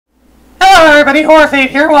everybody, Horfate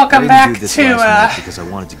here. Welcome back to because I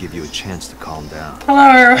wanted to give you a chance to calm down.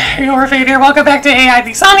 Hello, Horfate here. Welcome back to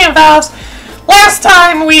AIB Somnium Files. Last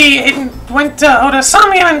time we went to Oda's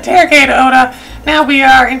Somnium and interrogated Oda. Now we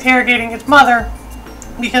are interrogating his mother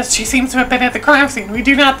because she seems to have been at the crime scene. We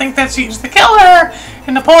do not think that she's the killer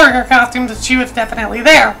in the polar bear costume, but she was definitely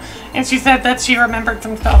there. And she said that she remembered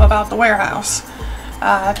some stuff about the warehouse.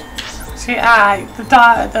 The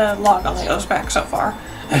log only goes back so far.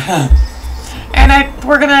 And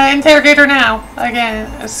we're gonna interrogate her now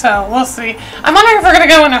again, so we'll see. I'm wondering if we're gonna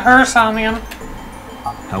go into her Somnium.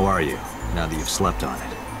 How are you, now that you've slept on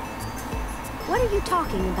it? What are you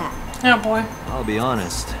talking about? Oh boy. I'll be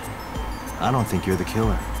honest. I don't think you're the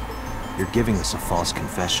killer. You're giving us a false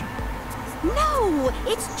confession. No,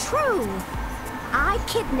 it's true. I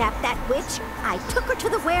kidnapped that witch, I took her to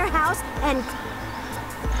the warehouse, and...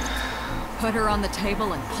 Put her on the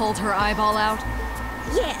table and pulled her eyeball out?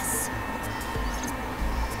 Yes.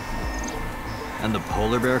 And the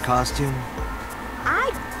polar bear costume? I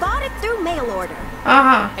bought it through mail order.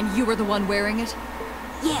 Uh-huh. And you were the one wearing it?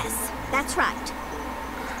 Yes, that's right.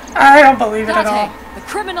 I don't believe it at all. The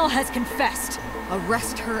criminal has confessed.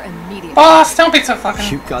 Arrest her immediately. Boss, don't be so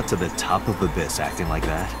fucking... You got to the top of Abyss acting like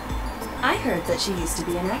that? I heard that she used to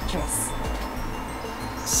be an actress.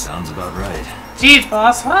 Sounds about right. Jeez,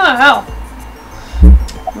 boss. What the hell?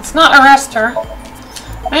 Let's not arrest her.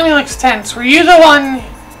 Maybe looks tense. Were you the one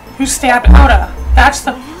who stabbed Oda? That's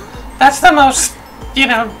the most,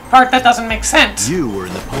 part that doesn't make sense. You were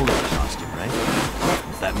in the polar bear costume, right?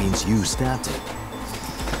 That means you stabbed him.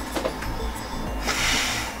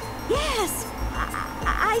 Yes,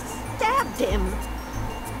 I stabbed him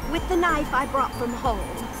with the knife I brought from home.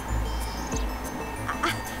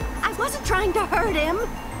 I wasn't trying to hurt him.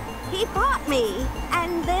 He fought me,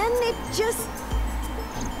 and then it just...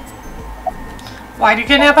 Why'd you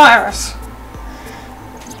kidnap Iris?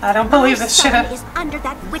 I don't believe this shit at... is under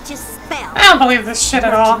that witch's spell. I don't believe this shit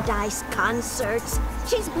at all. Merchandise concerts.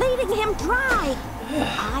 She's bleeding him dry.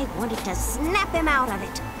 I wanted to snap him out of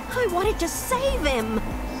it. I wanted to save him.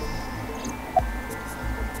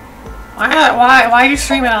 Why do you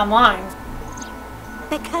stream it online?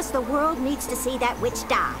 Because the world needs to see that witch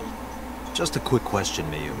die. Just a quick question,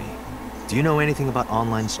 Mayumi. Do you know anything about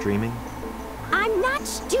online streaming? I'm not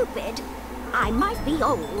stupid. I might be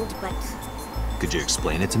old, but... Could you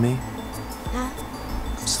explain it to me? Huh?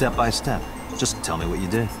 Step by step. Just tell me what you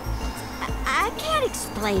did. I can't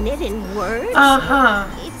explain it in words. Uh-huh.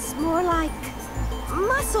 It's more like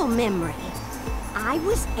muscle memory. I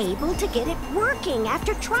was able to get it working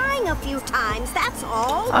after trying a few times, that's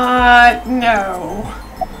all. No.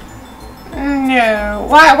 No.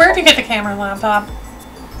 Why? Where'd you get the camera and laptop?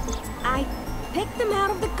 I picked them out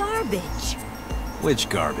of the garbage. Which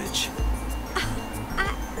garbage?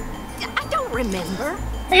 I don't remember.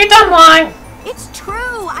 Are you done lying? It's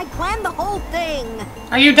true. I planned the whole thing.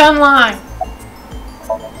 Are you done lying?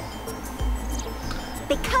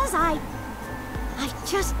 Because I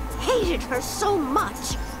just hated her so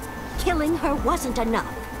much. Killing her wasn't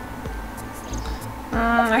enough.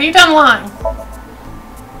 Are you done lying?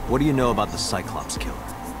 What do you know about the Cyclops killer?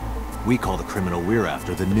 We call the criminal we're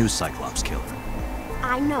after the new Cyclops killer.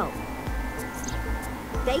 I know.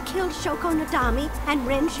 They killed Shoko Nadami and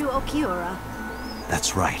Renju Okiura.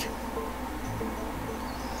 That's right.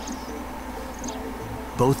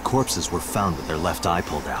 Both corpses were found with their left eye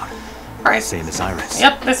pulled out. Right. Same as Iris.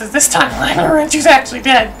 Yep, this is this timeline where Renju's actually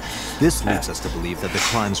dead. This leads us to believe that the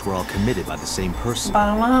crimes were all committed by the same person.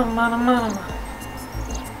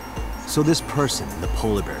 So this person in the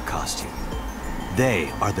polar bear costume,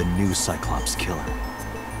 they are the new Cyclops killer.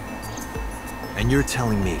 And you're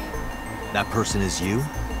telling me that person is you?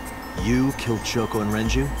 You killed Shoko and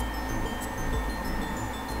Renju?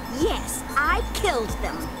 Yes, I killed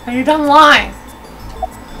them. Are you done lying?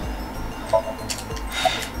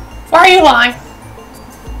 Why are you lying?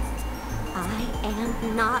 I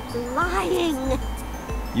am not lying.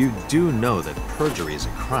 You do know that perjury is a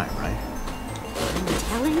crime, right? I'm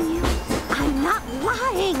telling you, I'm not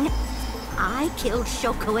lying. I killed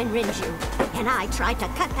Shoko and Renju, and I tried to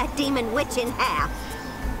cut that demon witch in half.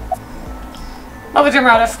 What was your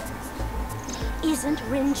motive? Isn't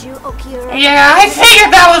Renju Okiura... Yeah, I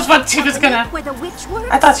figured that was what she was gonna... Where the witch works?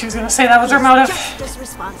 I thought she was gonna say that was her motive. Just as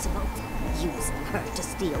responsible, using her to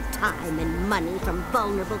steal time and money from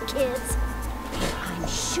vulnerable kids. And I'm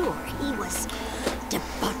sure he was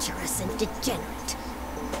debaucherous and degenerate.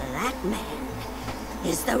 That man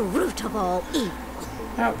is the root of all evil.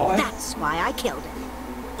 Oh boy. That's why I killed him.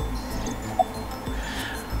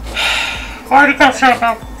 Why did you kill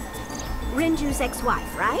Shoko? Renju's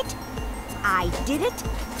ex-wife, right? I did it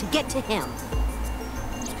to get to him.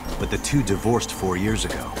 but the two divorced 4 years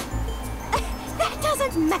ago. That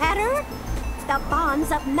doesn't matter. The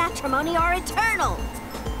bonds of matrimony are eternal.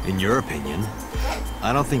 In your opinion,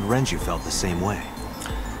 I don't think Renju felt the same way.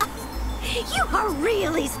 You are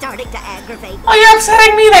really starting to aggravate me. Oh, you're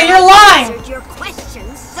upsetting me that you're lying. Answered your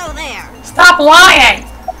questions, so there. Stop lying.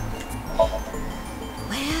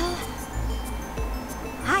 Well,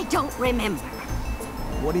 I don't remember.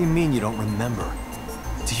 What do you mean you don't remember?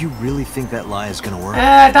 Do you really think that lie is gonna work?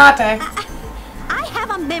 Date. I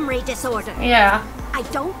have a memory disorder. Yeah. I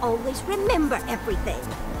don't always remember everything.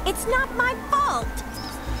 It's not my fault.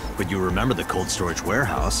 But you remember the cold storage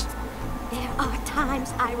warehouse. There are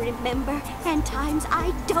times I remember and times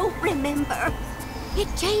I don't remember. It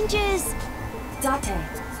changes. Date,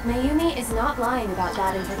 Mayumi is not lying about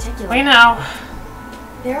that in particular. We know.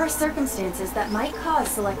 There are circumstances that might cause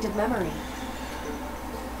selective memory.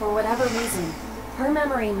 For whatever reason, her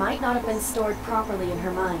memory might not have been stored properly in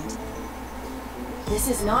her mind. This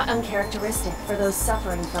is not uncharacteristic for those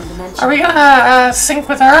suffering from dementia. Are we gonna sync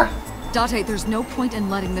with her? Date, there's no point in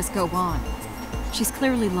letting this go on. She's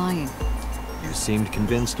clearly lying. You seemed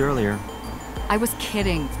convinced earlier. I was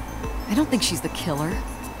kidding. I don't think she's the killer.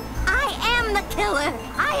 I am the killer.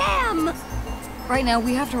 I am. Right now,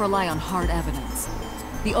 we have to rely on hard evidence.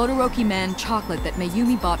 The Odoroki Man chocolate that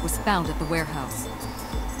Mayumi bought was found at the warehouse.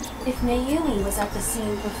 If Mayumi was at the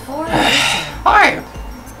scene before or later, Alright.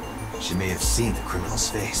 She may have seen the criminal's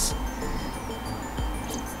face.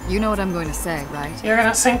 You know what I'm going to say, right? You're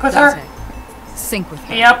gonna sync with her? Date. Sync with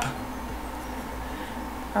her. Yep.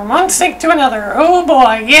 From one sync to another. Oh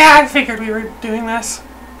boy. Yeah, I figured we were doing this.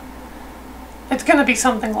 It's gonna be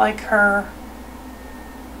something like her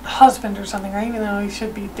husband or something, right? Even though he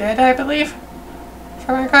should be dead, I believe. If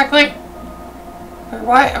I remember correctly. Or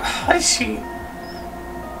why is she?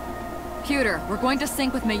 Computer, we're going to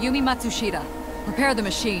sync with Mayumi Matsushita. Prepare the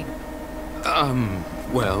machine.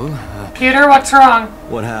 Peter, what's wrong?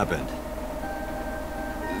 What happened?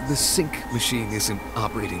 The sync machine isn't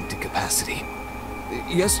operating to capacity.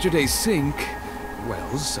 Yesterday's sync,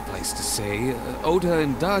 well, suffice to say, Ota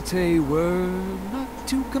and Date were not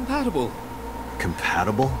too compatible.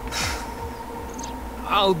 Compatible?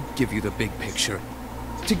 I'll give you the big picture.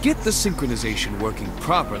 To get the synchronization working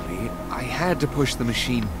properly, I had to push the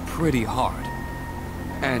machine pretty hard.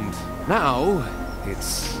 And now,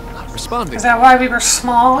 it's not responding. Is that why we were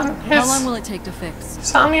small in How long his will it take to fix?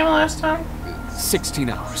 Somnium last time? 16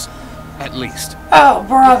 hours, at least. Oh,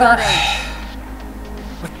 brother.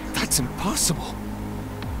 But that's impossible.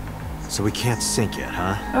 So we can't sync yet,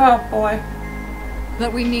 huh? Oh, boy.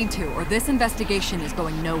 But we need to, or this investigation is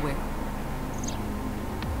going nowhere.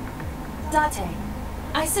 Date,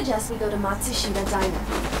 I suggest we go to Matsushita Diner.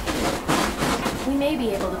 We may be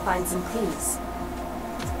able to find some clues.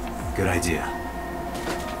 Good idea.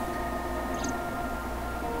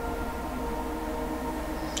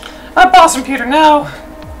 Up, awesome, Peter, no.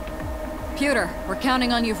 Computer, we're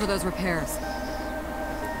counting on you for those repairs.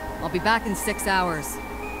 I'll be back in 6 hours.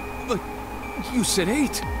 But you said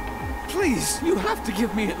 8. Please, you have to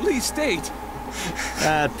give me at least 8.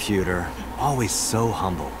 That Pewter, always so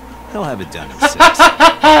humble. He'll have it done in 6.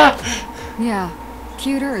 Yeah,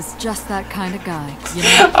 Cuter is just that kind of guy, you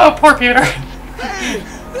know? Oh, poor Peter. Hey,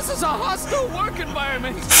 this is a hostile work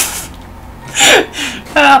environment.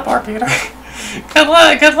 Ah, poor Peter. Good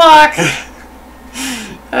luck, good luck.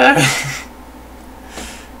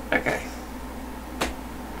 Okay.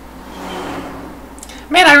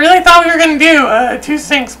 Man, I really thought we were gonna do 2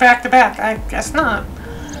 syncs back to back. I guess not.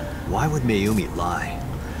 Why would Mayumi lie?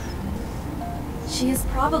 She is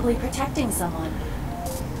probably protecting someone.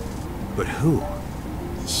 But who?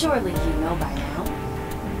 Surely you know by now.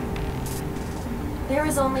 There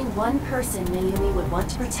is only one person Mayumi would want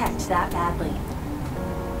to protect that badly.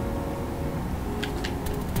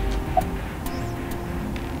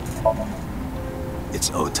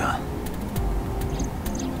 It's Ota.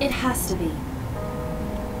 It has to be.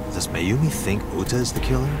 Does Mayumi think Ota is the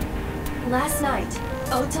killer? Last night,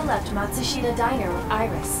 Ota left Matsushita Diner with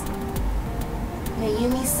Iris.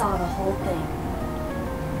 Mayumi saw the whole thing.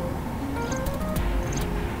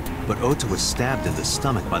 But Ota was stabbed in the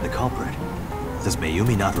stomach by the culprit. Does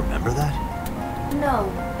Mayumi not remember that? No,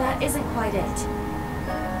 that isn't quite it.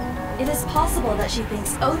 It is possible that she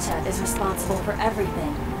thinks Ota is responsible for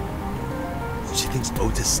everything. She thinks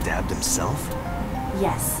Ota stabbed himself?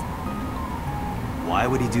 Yes. Why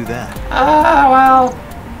would he do that? Well.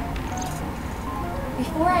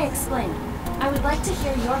 Before I explain, I would like to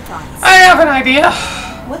hear your thoughts. I have an idea.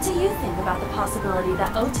 What do you think about the possibility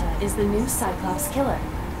that Ota is the new Cyclops killer?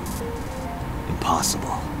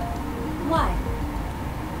 Impossible. Why?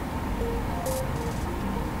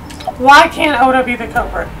 Why can't Oda be the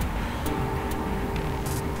culprit?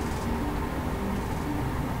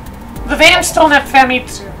 The van stolen at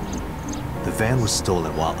Famitsu. The van was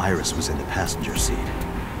stolen while Iris was in the passenger seat.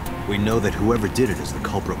 We know that whoever did it is the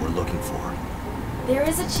culprit we're looking for. There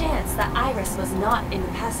is a chance that Iris was not in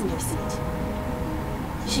the passenger seat.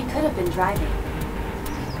 She could have been driving.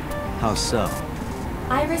 How so?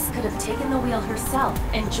 Iris could have taken the wheel herself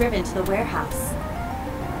and driven to the warehouse.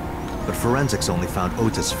 But forensics only found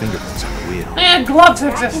Ota's fingerprints on the wheel. And gloves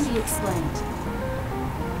That exist. can be explained.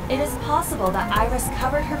 It is possible that Iris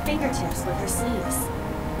covered her fingertips with her sleeves.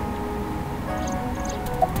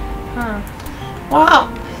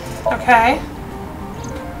 Wow. Okay.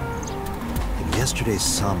 In yesterday's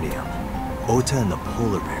Somnium, Ota and the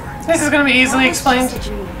polar bear. This is going to be easily That was explained. just a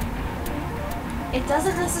dream. It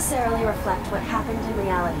doesn't necessarily reflect what happened in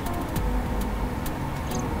reality.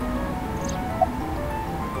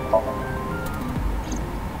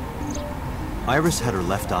 Iris had her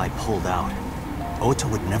left eye pulled out. Ota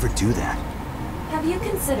would never do that. Have you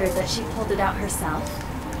considered that she pulled it out herself?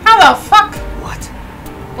 How the fuck? What?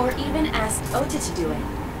 Or even asked Ota to do it?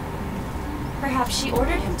 Perhaps she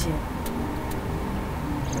ordered him to.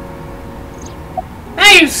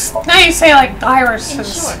 Now you say like Iris In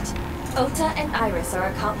is. short, Ota and Iris are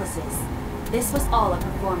accomplices. This was all a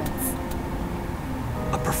performance.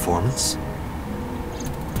 A performance?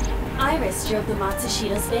 Iris drove the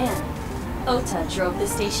Matsushida's van. Ota drove the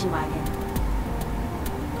station wagon.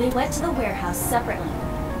 They went to the warehouse separately.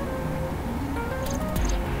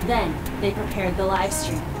 Then, they prepared the live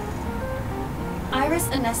stream. Iris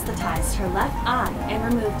anesthetized her left eye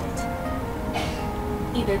and removed it.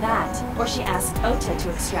 Either that, or she asked Ota to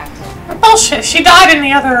extract it. Bullshit. She died in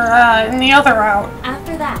the other route.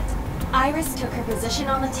 After that, Iris took her position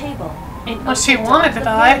on the table and Well, she Ota wanted donned to the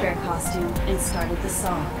die. polar bear costume and started the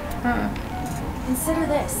song. Consider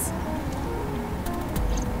this.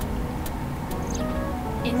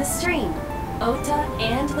 In the stream, Ota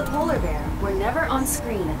and the polar bear were never on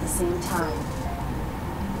screen at the same time.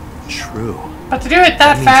 True. But to do it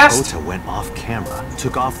that means fast. Ota went off camera,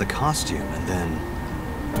 took off the costume, and then...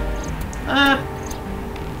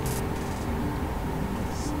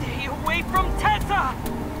 Stay away from Tessa!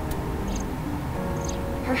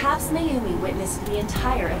 Perhaps Mayumi witnessed the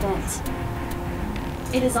entire event.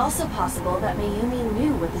 It is also possible that Mayumi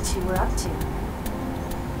knew what the two were up to.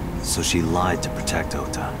 So she lied to protect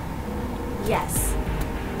Ota. Yes,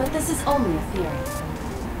 but this is only a theory.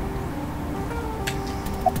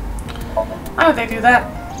 Why would they do that?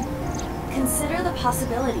 Consider the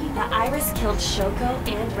possibility that Iris killed Shoko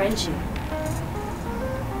and Renju.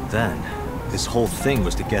 Then, this whole thing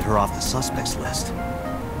was to get her off the suspects list.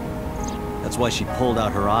 That's why she pulled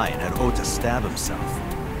out her eye and had Ota stab himself.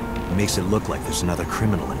 It makes it look like there's another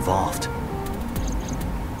criminal involved.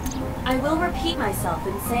 I will repeat myself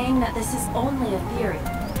in saying that this is only a theory.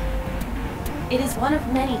 It is one of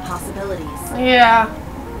many possibilities. Yeah.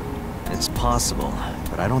 It's possible,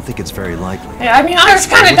 but I don't think it's very likely. Yeah, I mean, Iris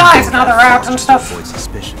kind of dies in other routes and stuff. Avoid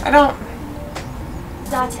suspicion. I don't...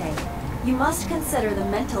 Date, you must consider the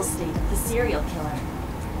mental state of the serial killer.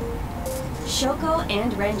 Shoko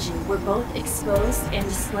and Renju were both exposed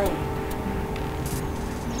and slain.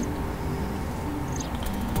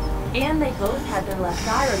 And they both had their left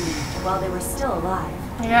eye removed while they were still alive.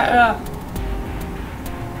 Yeah,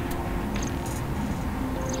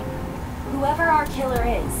 Whoever our killer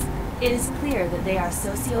is, it is clear that they are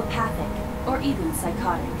sociopathic or even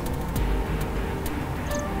psychotic.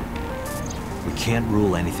 We can't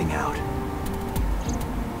rule anything out.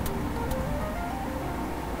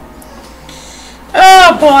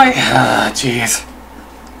 Oh boy. Jeez.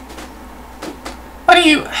 What do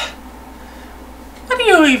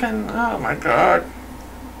you even... Oh my god.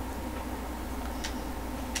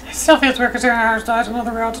 It still feels weird considering Iris dies in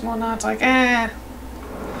other routes and whatnot. It's like, I'm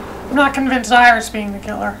not convinced Iris being the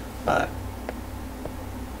killer, but...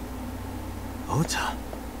 Ota?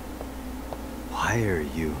 Why are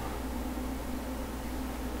you...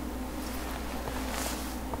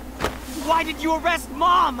 Why did you arrest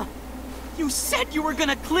Mom? You said you were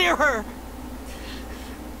gonna clear her!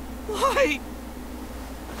 Why?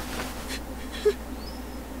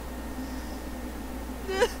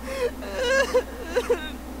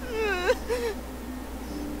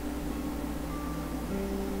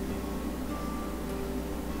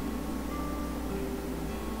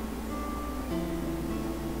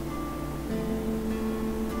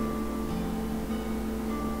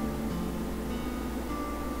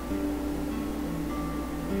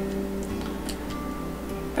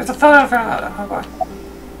 There's a photo of her. Oh boy.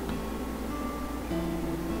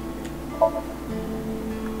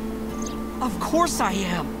 Of course I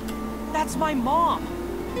am! That's my mom.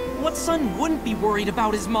 What son wouldn't be worried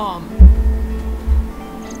about his mom?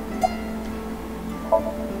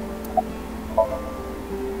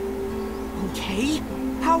 Okay?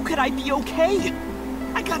 How could I be okay?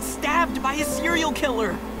 I got stabbed by a serial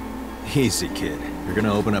killer. Easy, kid. You're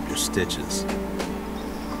gonna open up your stitches.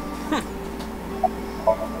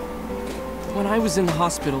 When I was in the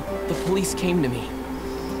hospital, the police came to me.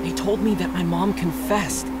 They told me that my mom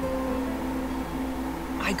confessed.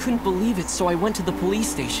 I couldn't believe it, so I went to the police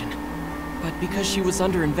station. But because she was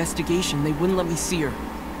under investigation, they wouldn't let me see her.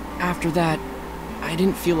 After that, I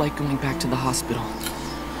didn't feel like going back to the hospital.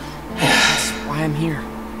 That's why I'm here.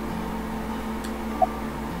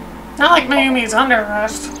 Not like Mayumi's under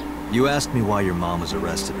arrest. You asked me why your mom was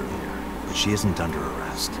arrested earlier, but she isn't under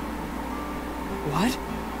arrest. What?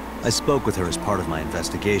 I spoke with her as part of my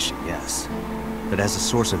investigation, yes. But as a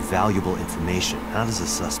source of valuable information, not as a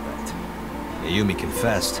suspect. Mayumi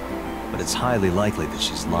confessed, but it's highly likely that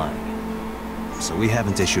she's lying. So we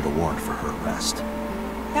haven't issued a warrant for her arrest.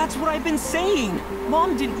 That's what I've been saying.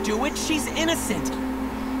 Mom didn't do it. She's innocent.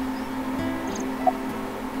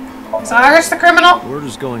 Is Iris the criminal? Word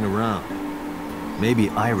is going around. Maybe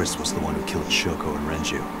Iris was the one who killed Shoko and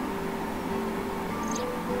Renju.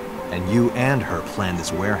 And you and her planned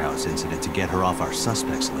this warehouse incident to get her off our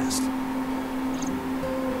suspects list.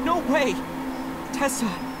 No way. Tessa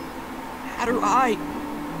had her eye.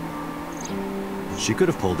 She could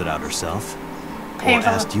have pulled it out herself. Painful.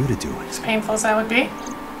 Or asked you to do it. As painful as that would be.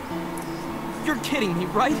 You're kidding me,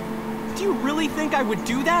 right? Do you really think I would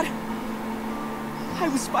do that? I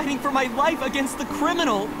was fighting for my life against the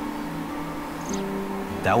criminal.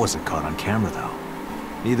 That wasn't caught on camera, though.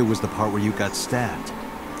 Neither was the part where you got stabbed.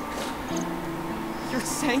 You're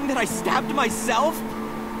saying that I stabbed myself?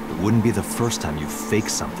 It wouldn't be the first time you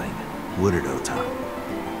faked something, would it, Ota?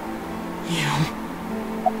 You.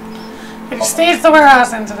 It states the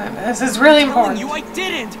warehouse incident. This is really I'm telling important. you I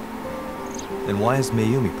didn't. Then why is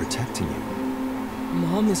Mayumi protecting you?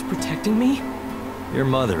 Mom is protecting me? Your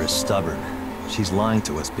mother is stubborn. She's lying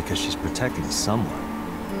to us because she's protecting someone.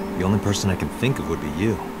 The only person I can think of would be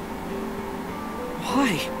you.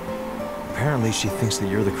 Why? Apparently she thinks that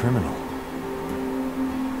you're the criminal.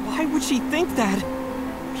 Why would she think that?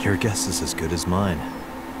 Your guess is as good as mine.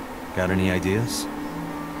 Got any ideas?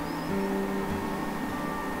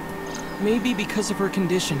 Maybe because of her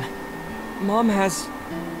condition. Mom has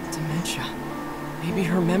dementia. Maybe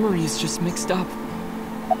her memory is just mixed up.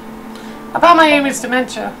 About Mayumi's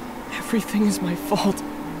dementia. Everything is my fault.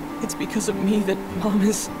 It's because of me that Mom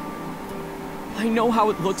is... I know how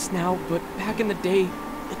it looks now, but back in the day,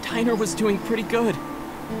 the diner was doing pretty good.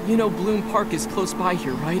 You know Bloom Park is close by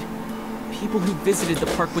here, right? People who visited the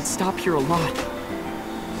park would stop here a lot.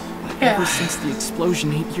 But ever since the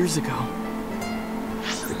explosion 8 years ago...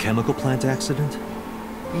 The chemical plant accident?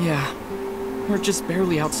 Yeah. We're just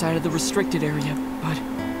barely outside of the restricted area, but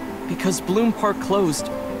because Bloom Park closed,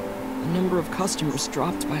 the number of customers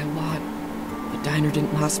dropped by a lot. The diner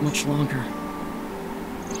didn't last much longer.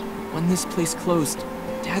 When this place closed,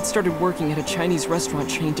 Dad started working at a Chinese restaurant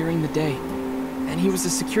chain during the day, and he was a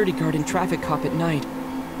security guard and traffic cop at night.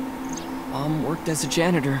 Mom worked as a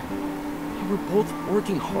janitor. They were both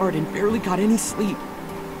working hard and barely got any sleep.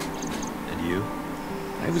 And you?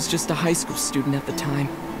 I was just a high school student at the time.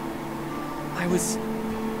 I was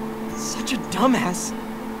such a dumbass.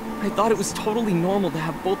 I thought it was totally normal to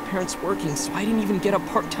have both parents working, so I didn't even get a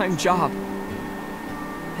part-time job.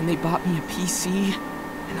 And they bought me a PC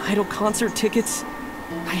and Idol concert tickets.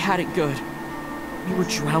 I had it good. We were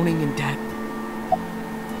drowning in debt.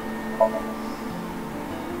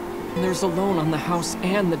 And there's a loan on the house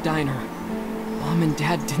and the diner. Mom and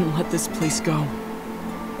Dad didn't let this place go.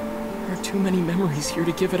 There are too many memories here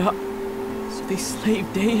to give it up. So they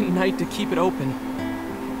slaved day and night to keep it open.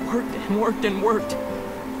 Worked and worked and worked.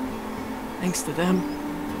 Thanks to them,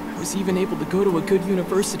 I was even able to go to a good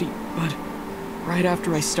university, but right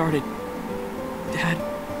after I started, Dad...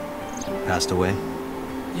 Passed away?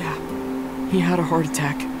 Yeah, he had a heart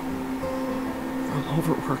attack. From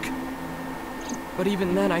overwork. But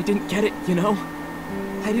even then, I didn't get it, you know?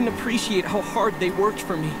 I didn't appreciate how hard they worked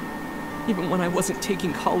for me. Even when I wasn't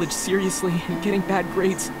taking college seriously and getting bad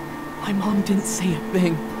grades, my mom didn't say a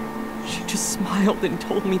thing. She just smiled and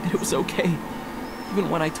told me that it was okay. Even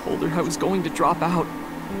when I told her I was going to drop out.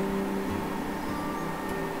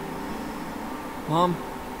 Mom,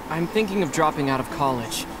 I'm thinking of dropping out of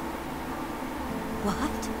college.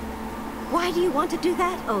 What? Why do you want to do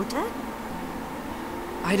that, Ota?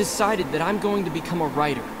 I decided that I'm going to become a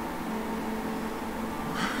writer.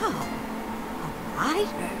 Wow. A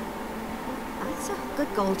writer? That's a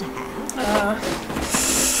good goal to have. Uh,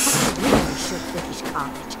 should finish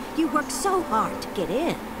college. You worked so hard to get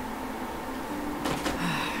in.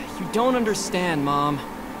 You don't understand, Mom.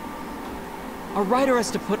 A writer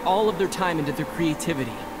has to put all of their time into their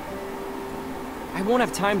creativity. I won't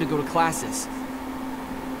have time to go to classes.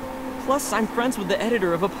 Plus, I'm friends with the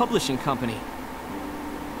editor of a publishing company.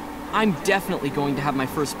 I'm definitely going to have my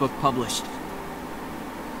first book published.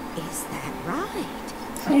 Is that right?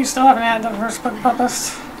 You still haven't had the first book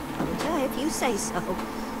published. Ota, if you say so,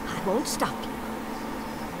 I won't stop you.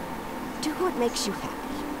 Do what makes you happy.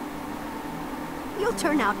 You'll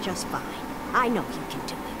turn out just fine. I know you can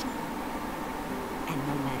do it. And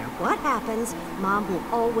no matter what happens, Mom will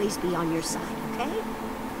always be on your side, okay?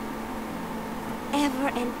 Ever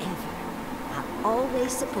and ever. I'll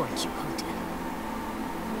always support you, Ota.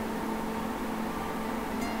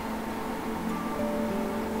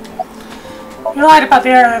 You lied about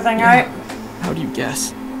the other thing, right? How do you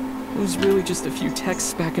guess? It was really just a few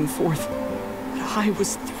texts back and forth. But I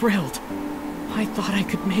was thrilled. I thought I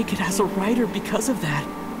could make it as a writer because of that.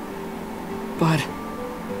 But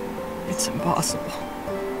it's impossible.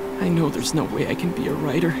 I know there's no way I can be a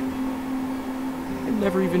writer. I've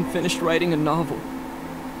never even finished writing a novel.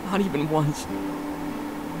 Not even once.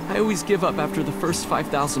 I always give up after the first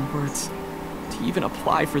 5,000 words. To even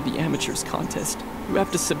apply for the amateurs contest, you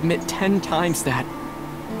have to submit 10 times that.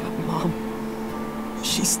 But Mom,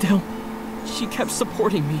 she kept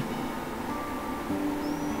supporting me.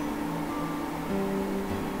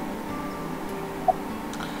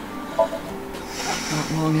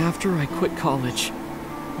 Not long after I quit college,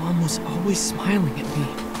 Mom was always smiling at me.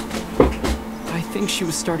 I think she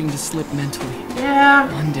was starting to slip mentally.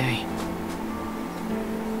 Yeah. One day.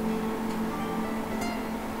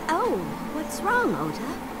 Oh, what's wrong,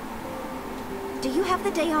 Ota? Do you have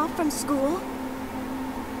the day off from school?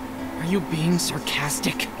 Are you being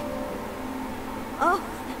sarcastic? Oh,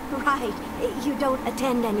 right. You don't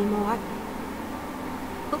attend anymore.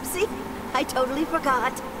 Oopsie, I totally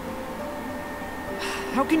forgot.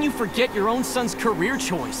 How can you forget your own son's career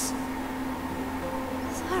choice?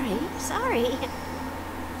 Sorry.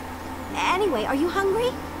 Anyway, are you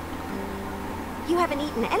hungry? You haven't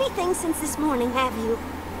eaten anything since this morning, have you?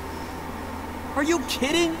 Are you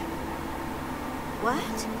kidding?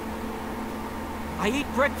 What? I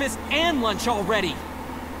ate breakfast and lunch already.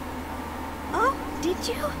 Oh, did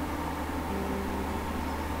you?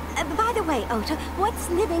 By the way, Ota, what's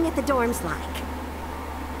living at the dorms like?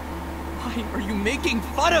 Why are you making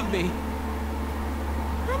fun of me?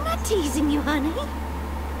 I'm not teasing you, honey.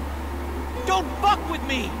 Don't fuck with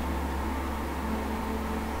me!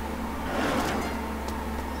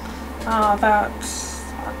 Oh, that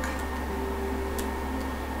suck.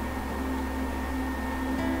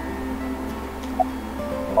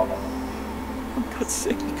 I got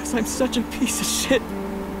sick because I'm such a piece of shit.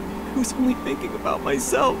 I was only thinking about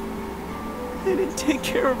myself. I didn't take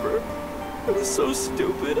care of her. I was so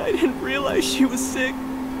stupid, I didn't realize she was sick.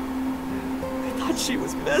 I thought she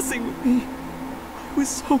was messing with me. I was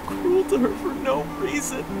so cruel to her for no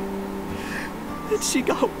reason. And she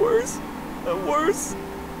got worse and worse.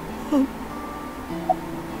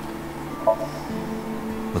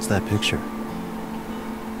 What's that picture?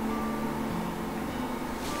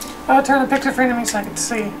 I'll turn the picture for me so I can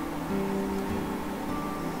see.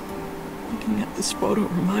 Looking at this photo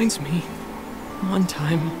reminds me, one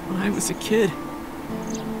time when I was a kid,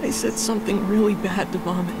 I said something really bad to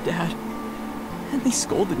Mom and Dad, and they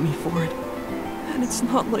scolded me for it. And it's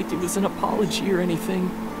not like it was an apology or anything,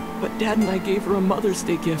 but Dad and I gave her a Mother's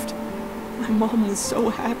Day gift. My mom was so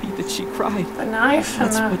happy that she cried. The knife and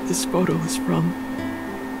That's the... what this photo is from.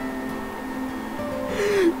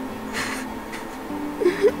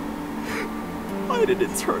 Why did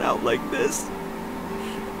it turn out like this?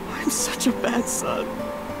 I'm such a bad son.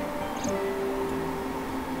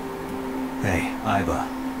 Hey, Iva.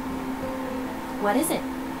 What is it?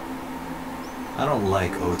 I don't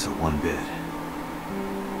like Ota one bit.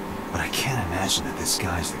 But I can't imagine that this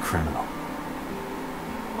guy's the criminal.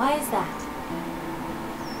 Why is that?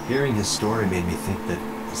 Hearing his story made me think that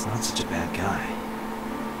he's not such a bad guy.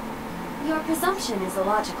 Your presumption is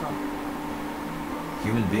illogical.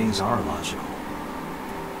 Human beings are logical.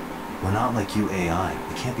 We're not like you AI.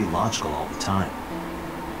 We can't be logical all the time.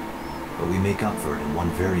 But we make up for it in one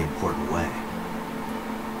very important way.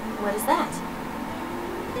 What is that?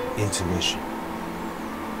 Intuition.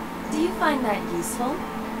 Do you find that useful?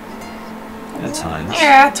 At times.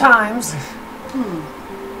 Yeah, at times.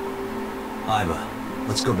 Iva,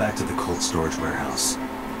 let's go back to the cold storage warehouse.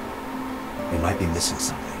 We might be missing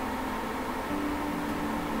something.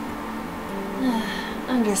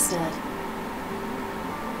 Understood.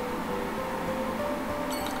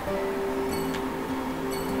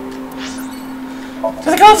 To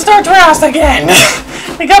the cold storage warehouse again.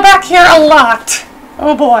 We go back here a lot.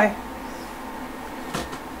 Oh boy.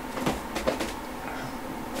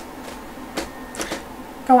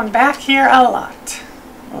 Going back here a lot.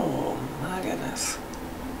 Oh my goodness.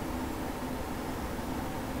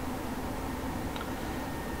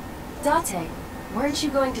 Date, weren't you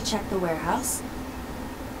going to check the warehouse?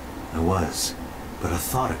 I was, but a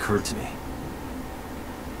thought occurred to me.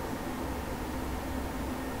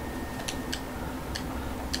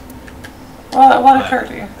 What occurred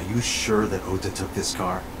to you? Are you sure that Ota took this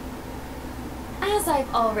car? As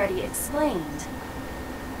I've already explained,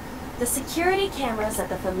 the security cameras at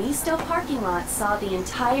the Famisto parking lot saw the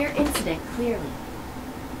entire incident clearly.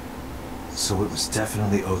 So it was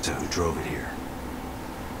definitely Ota who drove it here.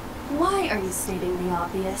 Why are you stating the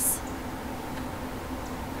obvious?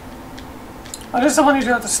 Well, this is the one who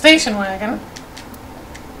drove the station wagon.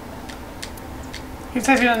 He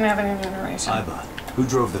said he doesn't have any information. Iba, who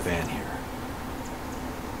drove the van here?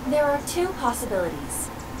 There are two possibilities.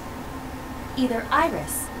 Either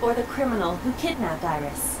Iris or the criminal who kidnapped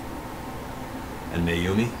Iris. And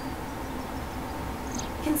Mayumi?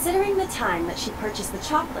 Considering the time that she purchased the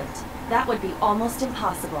chocolate, that would be almost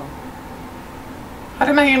impossible. How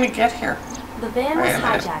did Mayumi get here? The van was Wait a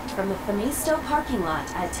minute. hijacked from the Famisto parking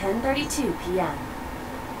lot at 10:32 p.m.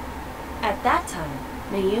 At that time,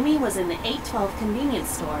 Mayumi was in the 812 convenience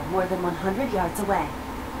store more than 100 yards away.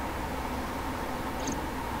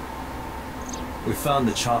 We found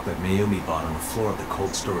the chocolate Mayumi bought on the floor of the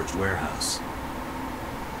cold storage warehouse.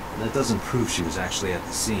 And that doesn't prove she was actually at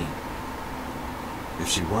the scene. If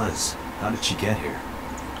she was, how did she get here?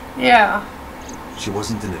 Yeah. She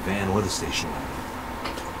wasn't in the van or the station wagon.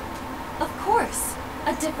 Of course,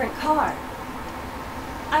 a different car.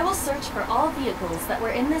 I will search for all vehicles that were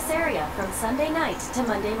in this area from Sunday night to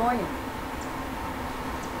Monday morning.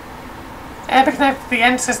 Abby connected to the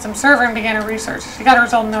end system server and began her research. She got a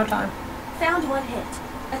result in no time. Found one hit.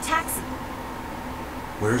 A taxi.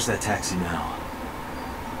 Where's that taxi now?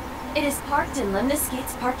 It is parked in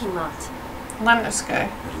Lemniscate's parking lot. Lemniscate.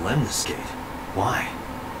 At Lemniscate? Why?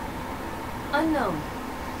 Unknown.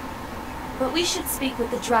 But we should speak with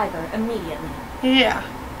the driver immediately. Yeah.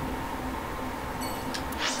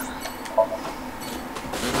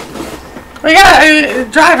 We got a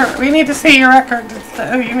driver. We need to see your record.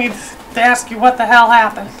 You need to ask you what the hell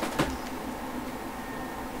happened.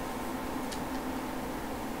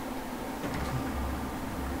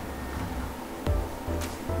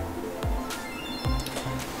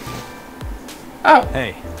 Oh.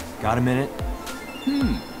 Hey, got a minute?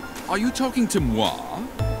 Are you talking to moi?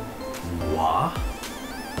 Moi?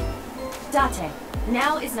 Date,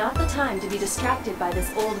 now is not the time to be distracted by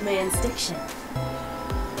this old man's diction.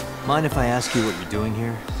 Mind if I ask you what you're doing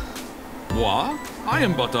here? Moi? I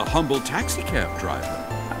am but a humble taxicab driver.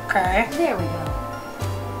 Okay. There we go.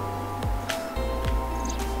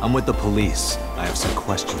 I'm with the police. I have some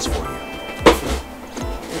questions for you.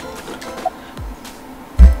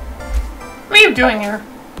 What are you doing here?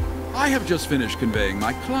 I have just finished conveying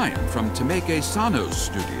my client from Tameke Sano's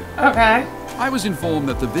studio. Okay. I was informed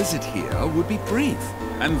that the visit here would be brief,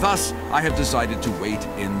 and thus I have decided to wait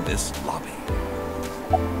in this lobby.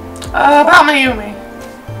 About Mayumi.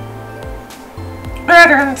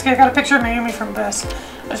 I got a picture of Mayumi from this.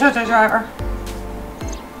 I showed the driver.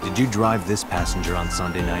 Did you drive this passenger on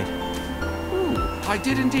Sunday night? Ooh, I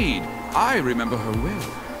did indeed. I remember her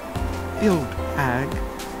well. The old hag.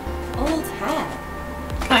 Old hag.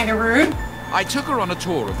 Kinda rude. I took her on a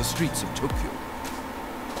tour of the streets of Tokyo.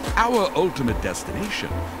 Our ultimate destination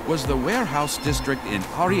was the warehouse district in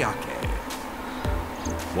Ariake.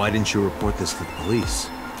 Why didn't you report this to the police?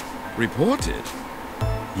 Reported?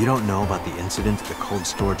 You don't know about the incident at the cold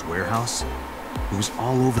storage warehouse? It was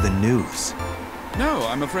all over the news. No,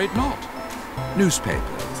 I'm afraid not.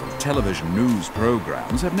 Newspapers and television news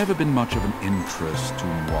programs have never been much of an interest to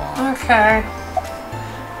moi. Okay.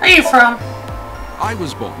 Where are you from? I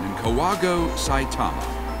was born in Kawago, Saitama.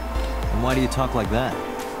 And why do you talk like that?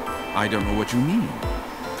 I don't know what you mean.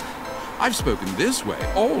 I've spoken this way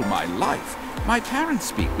all my life. My parents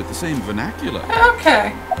speak with the same vernacular.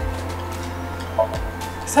 Okay.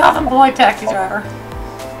 Self-employed taxi driver.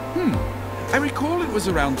 I recall it was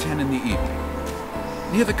around 10 in the evening.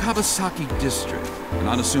 Near the Kawasaki district, an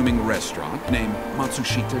unassuming restaurant named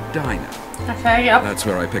Matsushita Diner. Okay, yep. That's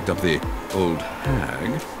where I picked up the old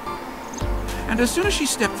hag. And as soon as she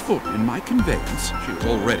stepped foot in my conveyance, she was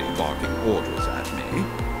already barking orders at me.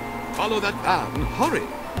 Follow that van, hurry!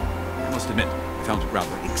 I must admit, I found it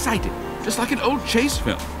rather exciting, just like an old chase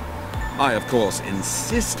film. I, of course,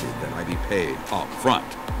 insisted that I be paid up front.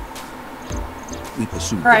 We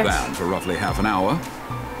pursued Right. the van for roughly half an hour.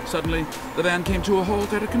 Suddenly, the van came to a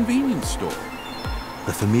halt at a convenience store.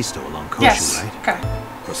 The Femisto along Koshu, Yes. right? Okay.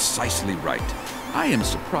 Precisely right. I am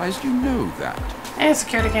surprised you know that. And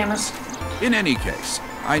security cameras. In any case,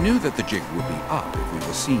 I knew that the jig would be up if we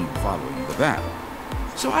were seen following the van.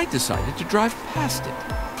 So I decided to drive past it.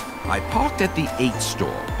 I parked at the 8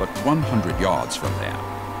 store, but 100 yards from there,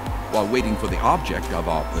 while waiting for the object of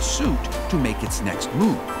our pursuit to make its next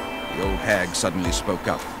move. The old hag suddenly spoke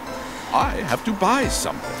up. "I have to buy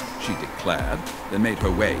something," she declared, then made her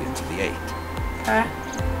way into the 8. Okay.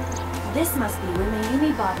 This must be when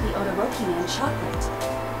Mayumi bought the Odoroki Man chocolate.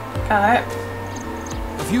 Got it.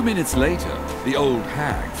 A few minutes later, the old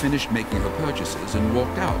hag finished making her purchases and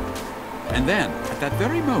walked out. And then, at that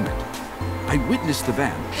very moment, I witnessed the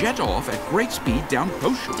van jet off at great speed down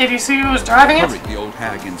Koshu. Did you see who was driving it? Hurried the old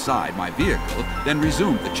hag inside my vehicle, then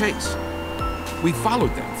resumed the chase. We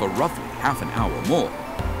followed them for roughly half an hour more.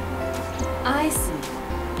 I see.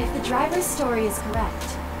 If the driver's story is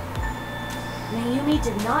correct, Mayumi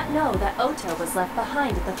did not know that Ota was left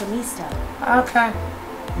behind at the Femisto. Okay.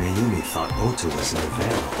 Mayumi thought Ota was in the van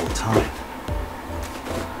the whole time.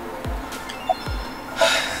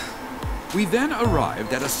 We then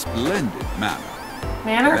arrived at a splendid manor. The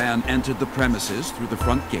Manor? van entered the premises through the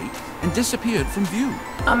front gate and disappeared from view.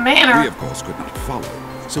 A We, manor? of course, could not follow,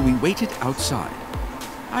 so we waited outside.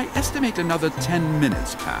 I estimate another 10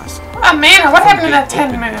 minutes passed. A manor? What happened in that Gate 10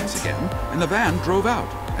 opened minutes? once again, and the van drove out,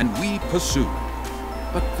 and we pursued.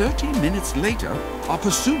 But 30 minutes later, our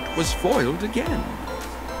pursuit was foiled again.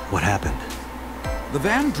 What happened? The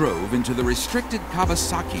van drove into the restricted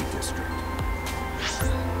Kawasaki district.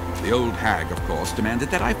 The old hag, of course,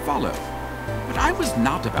 demanded that I follow, but I was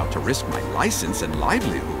not about to risk my license and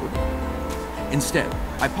livelihood. Instead,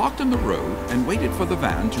 I parked on the road and waited for the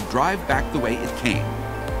van to drive back the way it came.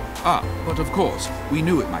 But of course, we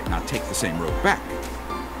knew it might not take the same road back.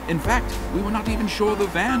 In fact, we were not even sure the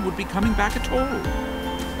van would be coming back at all.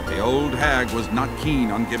 The old hag was not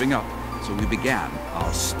keen on giving up, so we began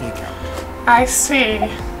our stakeout. I see.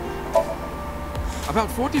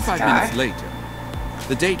 About 45 Guy. minutes later,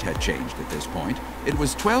 the date had changed at this point. It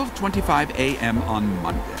was 12:25 a.m. on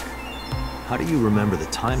Monday. How do you remember the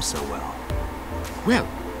time so well? Well,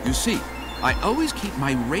 you see, I always keep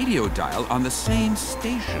my radio dial on the same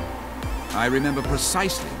station. I remember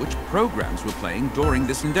precisely which programs were playing during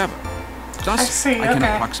this endeavor. Thus, I see, I can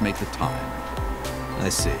okay. approximate the time. I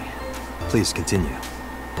see. Please continue.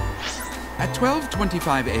 At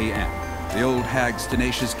 12:25 a.m., the old hag's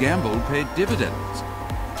tenacious gamble paid dividends.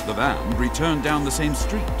 The van returned down the same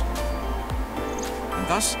street. And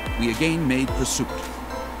thus, we again made pursuit.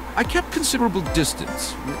 I kept considerable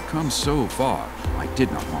distance. We had come so far, I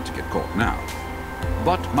did not want to get caught now.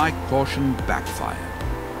 But my caution backfired.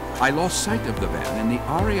 I lost sight of the van in the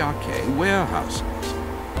Ariake warehouses.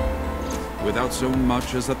 Without so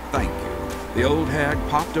much as a thank you, the old hag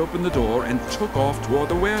popped open the door and took off toward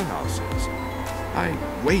the warehouses. I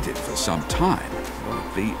waited for some time,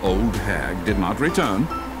 but the old hag did not return.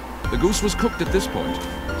 The goose was cooked at this point,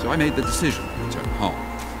 so I made the decision to return home.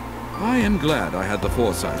 I am glad I had the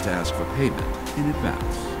foresight to ask for payment in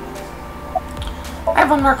advance. I have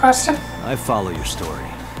one more question. I follow your story.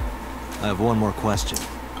 I have one more question.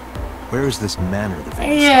 Where is this manor the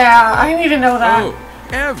van? Yeah, I need to know that. Oh,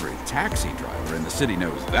 every taxi driver in the city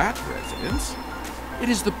knows that residence. It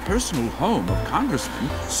is the personal home of Congressman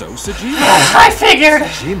So Sajima. I figured.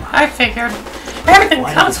 Sajima? I figured. Everything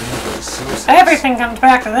Why comes. did the van go so fast? Everything comes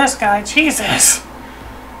back to this guy. Jesus.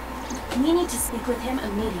 We need to speak with him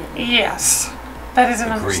immediately. Yes. That is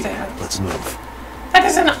an Agreed. understatement. Let's move. That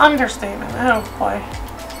is an understatement. Oh boy.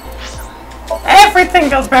 Everything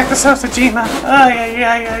goes back to Sosajima. Oh,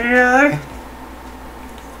 yeah.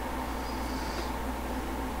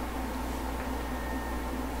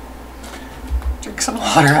 Drink some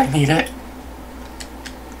water, I need it.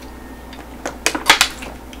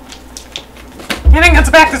 Everything gets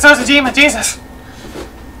back to Sosajima, Jesus.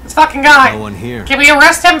 This fucking guy. No one here. Can we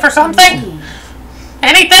arrest him for something?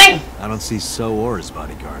 Anything? I don't see So or his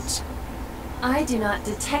bodyguards. I do not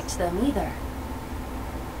detect them either.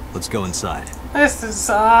 Let's go inside. This is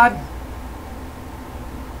odd.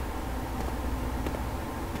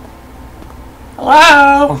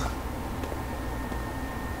 Hello?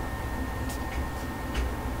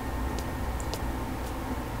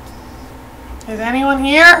 Is anyone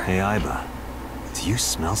here? Hey, Aiba. Do you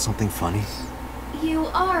smell something funny? You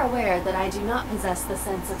are aware that I do not possess the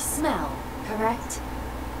sense of smell, correct?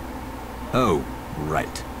 Oh,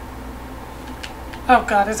 right. Oh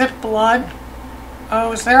god, is it blood?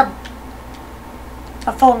 Oh, is there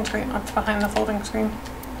a folding screen? What's behind the folding screen?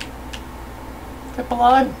 The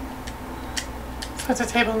blood. Puts a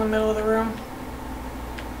table in the middle of the room.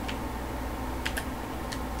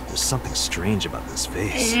 There's something strange about this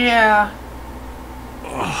vase. Yeah.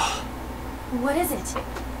 Ugh. What is it?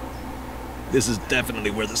 This is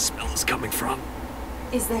definitely where the smell is coming from.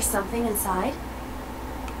 Is there something inside?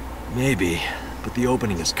 Maybe, but the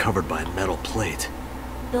opening is covered by a metal plate.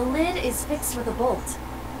 The lid is fixed with a bolt.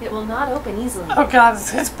 It will not open easily. Oh god, is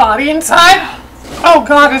his body inside? Oh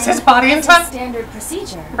god, is his body That's inside? a standard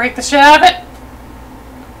procedure. Break the shit out of it.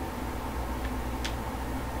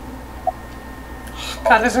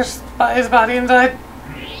 God, is his body inside?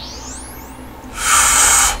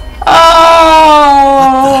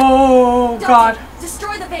 Oh god.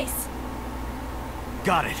 Destroy the vase.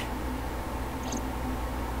 Got it.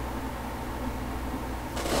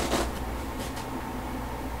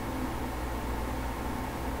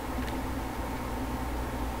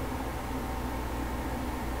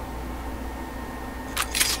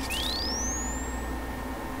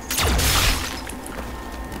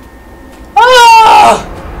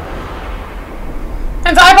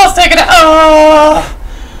 And eyeballs taking it. Oh!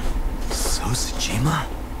 Sosajima?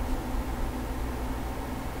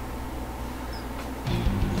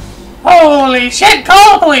 Holy shit!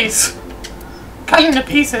 Call the police! Cut into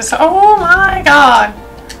pieces. Oh my god!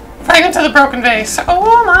 Fragment to the broken vase.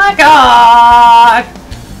 Oh my god!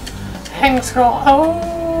 Hang scroll.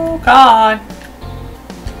 Oh god!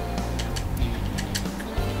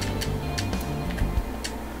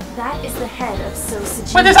 That is the head of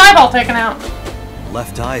Sosajima. With his eyeball taken out.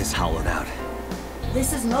 Left eye is hollowed out.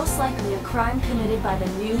 This is most likely a crime committed by the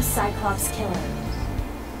new Cyclops killer.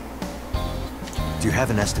 Do you have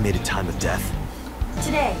an estimated time of death?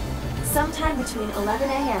 Today, sometime between 11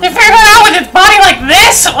 a.m. You figured it out with his body like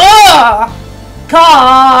this? Ugh!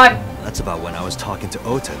 God! That's about when I was talking to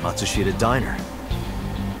Ota at Matsushita Diner.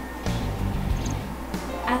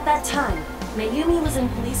 At that time, Mayumi was in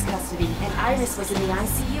police custody and Iris was in the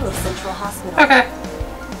ICU of Central Hospital. Okay.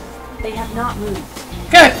 They have not moved.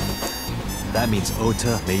 Good. That means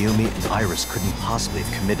Ota, Mayumi, and Iris couldn't possibly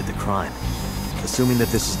have committed the crime. Assuming that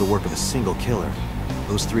this is the work of a single killer,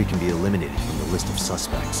 those three can be eliminated from the list of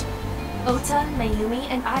suspects. Ota, Mayumi,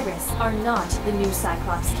 and Iris are not the new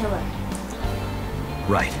Cyclops killer.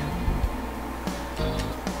 Right.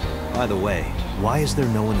 By the way, why is there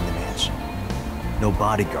no one in the mansion? No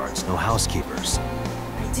bodyguards, no housekeepers.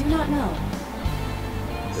 I do not know.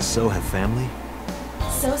 Does So have family?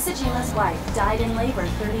 Sosajima's wife died in labor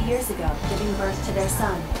 30 years ago, giving birth to their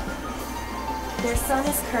son. Their son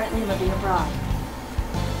is currently living abroad.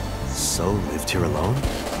 So lived here alone?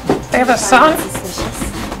 They have a son?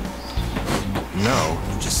 Suspicious? No,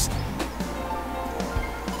 just...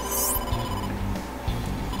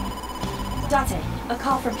 Date, a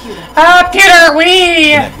call from Pewter. Peter,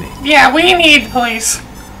 Connect me. Yeah, we need police.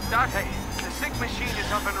 Date, the sync machine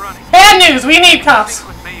is up and running. Bad news, we need cops. Sync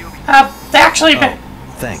with Mayumi. Actually, Oh,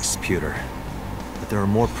 thanks, Pewter. But there are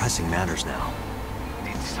more pressing matters now.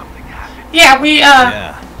 Did something happen? yeah, we,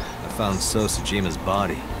 Yeah, I found Sosajima's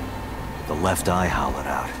body. With the left eye hollowed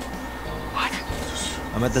out. What?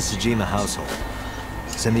 I'm at the Sajima household.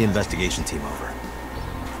 Send the investigation team over.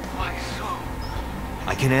 Why so?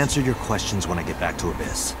 I can answer your questions when I get back to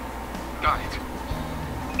Abyss. Got it.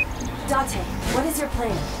 Date, what is your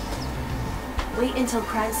plan? Wait until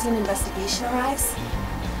crime scene investigation arrives?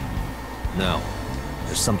 No.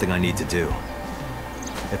 There's something I need to do.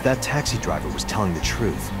 If that taxi driver was telling the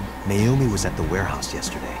truth, Mayumi was at the warehouse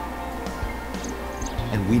yesterday.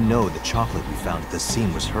 And we know the chocolate we found at the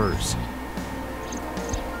scene was hers.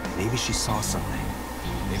 Maybe she saw something.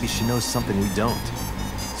 Maybe she knows something we don't.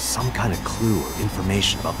 Some kind of clue or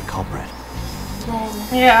information about the culprit. Then,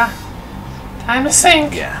 yeah. Time to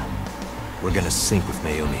sync. Yeah. We're gonna sync with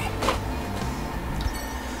Mayumi.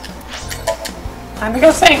 Time to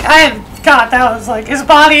go sync. God, that was like his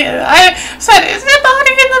body. I said, is his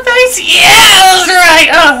body in the face? Yeah, that's right.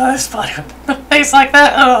 Oh, his body in the face like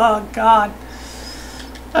that. Oh, God.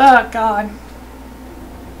 Oh, God.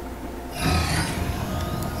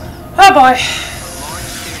 Oh, boy. A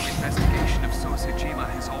large-scale investigation of Sosajima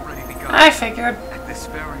has already begun. I figured. At this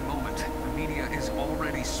very moment, the media is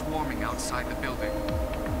already swarming outside the building.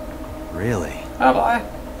 Really? Oh, boy.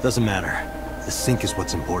 Doesn't matter. The sync is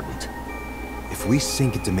what's important. If we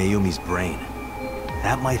sink into Mayumi's brain,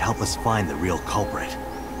 that might help us find the real culprit.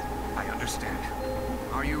 I understand.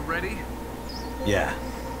 Are you ready? Yeah.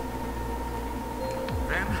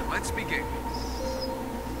 Then, let's begin.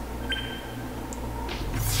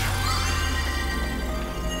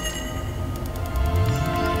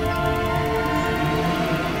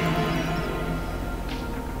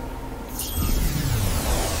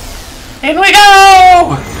 In we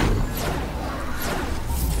go!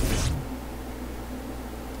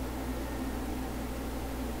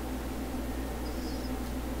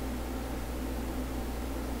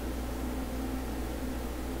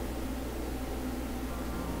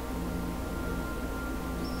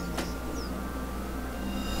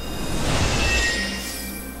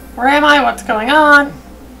 Where am I? What's going on?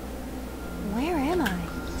 Where am I?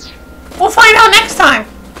 We'll find out next time.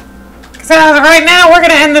 Because as of right now, we're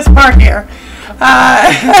going to end this part here.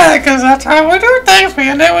 Because that's how we do things. We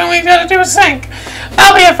end it when we gotta do a sync.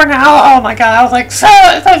 That'll be it for now. Oh my god, I was like, so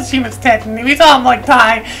those humans dead. And we saw him like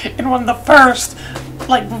die in one of the first,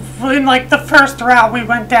 in the first route we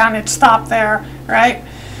went down. It stopped there, right?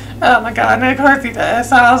 Oh my god, and of course he did.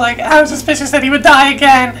 So I was suspicious that he would die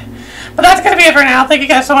again. But that's gonna be it for now. Thank you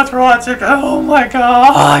guys so much for watching. Oh my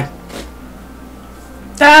god.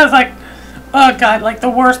 That was like, oh god, like the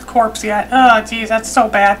worst corpse yet. Oh jeez, that's so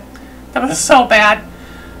bad. That was so bad.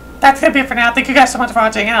 That's gonna be it for now. Thank you guys so much for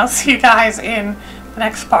watching, and I'll see you guys in the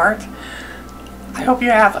next part. I hope you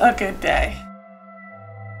have a good day.